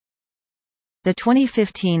The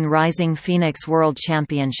 2015 Rising Phoenix World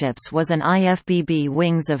Championships was an IFBB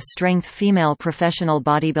Wings of Strength female professional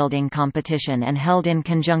bodybuilding competition and held in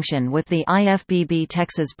conjunction with the IFBB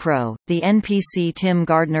Texas Pro, the NPC Tim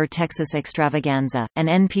Gardner Texas Extravaganza, and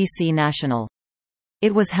NPC National.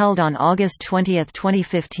 It was held on August 20,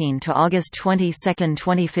 2015 to August 22,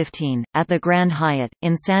 2015, at the Grand Hyatt,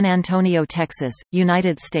 in San Antonio, Texas,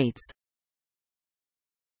 United States.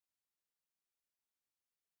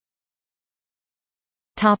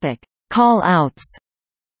 Call-outs.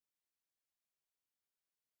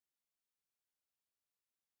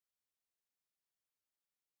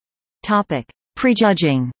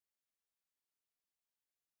 Prejudging.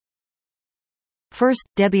 First,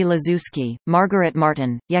 Debbie Lazewski, Margaret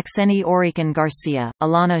Martin, Yexeni Orican Garcia,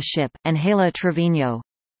 Alana Shipp, and Hala Trevino.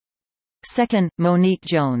 Second, Monique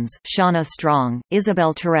Jones, Shauna Strong,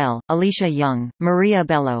 Isabel Terrell, Alicia Young, Maria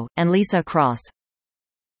Bello, and Lisa Cross.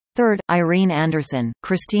 Third, Irene Anderson,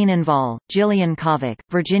 Christine Inval, Jillian Kovic,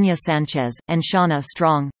 Virginia Sanchez, and Shauna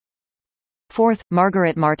Strong. Fourth,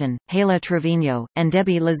 Margaret Martin, Hala Trevino, and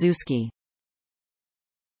Debbie Lazewski.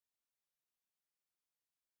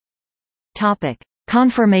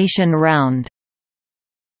 Confirmation round.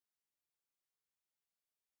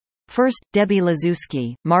 First, Debbie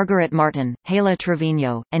Lazewski, Margaret Martin, Hala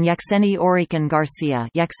Trevino, and Yexeni Orican Garcia.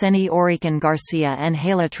 Yexeni Orican Garcia and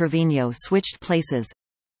Hala Trevino switched places.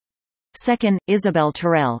 Second, Isabel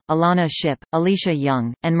Terrell, Alana Shipp, Alicia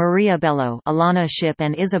Young, and Maria Bello. Alana Shipp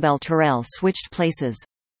and Isabel Terrell switched places.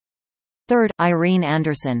 Third, Irene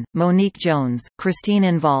Anderson, Monique Jones, Christine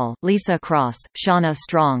Inval, Lisa Cross, Shauna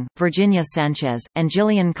Strong, Virginia Sanchez, and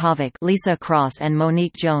Jillian Kovic. Lisa Cross and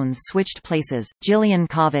Monique Jones switched places. Jillian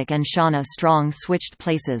Kovic and Shauna Strong switched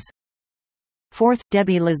places. Fourth,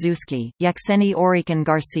 Debbie Lazewski, Yexeni Orican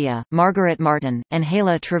Garcia, Margaret Martin, and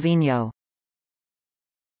Hala Trevino.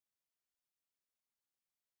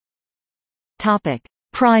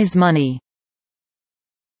 Prize money.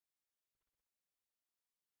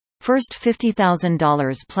 First,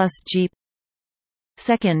 $50,000 plus Jeep.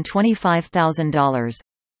 Second, $25,000.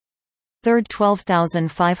 Third,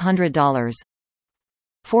 $12,500.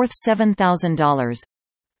 Fourth, $7,000.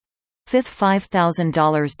 Fifth,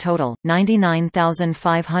 $5,000 total,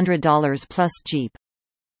 $99,500 plus Jeep.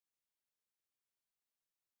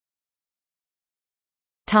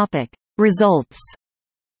 Results.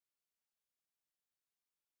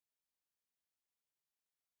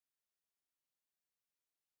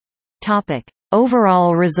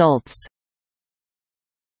 Overall results.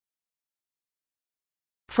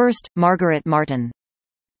 First, Margaret Martin.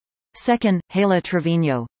 Second, Hala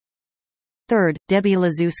Trevino. Third, Debbie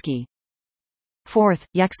Lazewski. Fourth,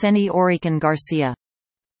 Yexeni Orican Garcia.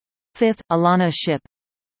 Fifth, Alana Shipp.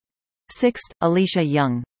 Sixth, Alicia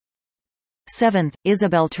Young. Seventh,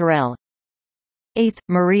 Isabel Terrell. Eighth,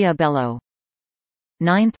 Maria Bello.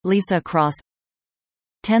 Ninth, Lisa Cross.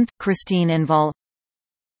 10th, Christine Inval.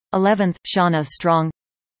 11th, Shauna Strong.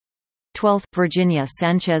 12th, Virginia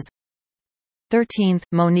Sanchez. 13th,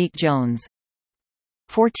 Monique Jones.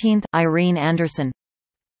 14th, Irene Anderson.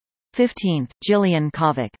 15th, Jillian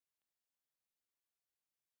Kovic.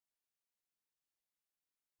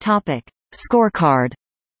 Scorecard.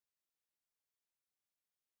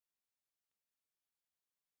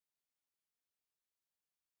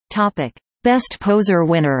 Best poser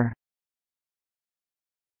winner.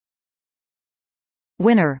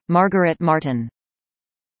 Winner, Margaret Martin.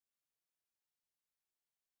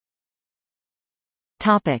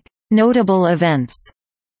 Notable events.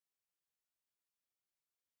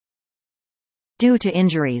 Due to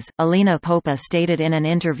injuries, Alina Popa stated in an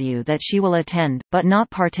interview that she will attend, but not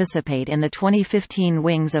participate in the 2015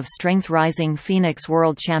 Wings of Strength Rising Phoenix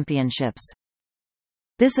World Championships.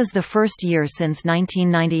 This is the first year since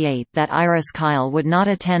 1998 that Iris Kyle would not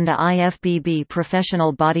attend a IFBB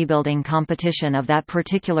professional bodybuilding competition of that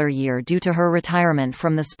particular year due to her retirement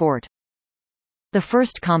from the sport. The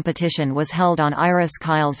first competition was held on Iris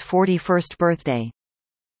Kyle's 41st birthday.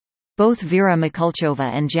 Both Vera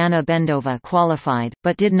Mikulchova and Jana Bendova qualified,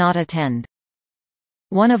 but did not attend.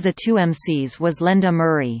 One of the two MCs was Lenda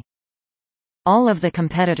Murray. All of the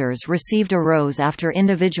competitors received a rose after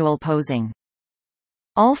individual posing.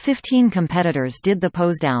 All 15 competitors did the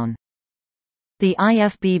pose down. The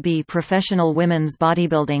IFBB Professional Women's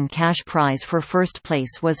Bodybuilding cash prize for first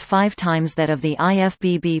place was 5 times that of the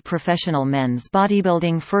IFBB Professional Men's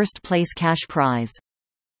Bodybuilding first place cash prize.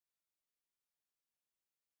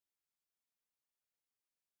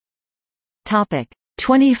 Topic: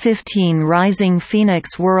 2015 Rising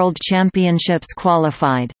Phoenix World Championships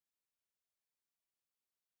qualified.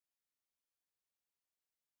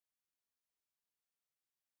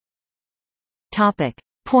 Topic: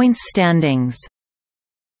 Points standings.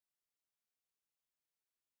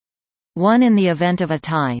 1. In the event of a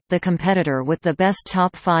tie, the competitor with the best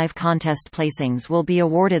top 5 contest placings will be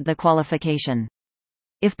awarded the qualification.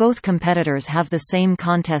 If both competitors have the same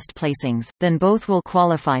contest placings, then both will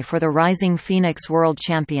qualify for the Rising Phoenix World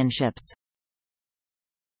Championships.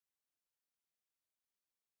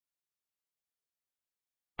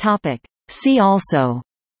 See also: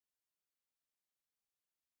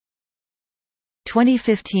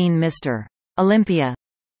 2015 Mr. Olympia,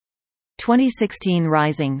 2016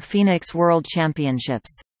 Rising Phoenix World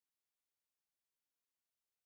Championships.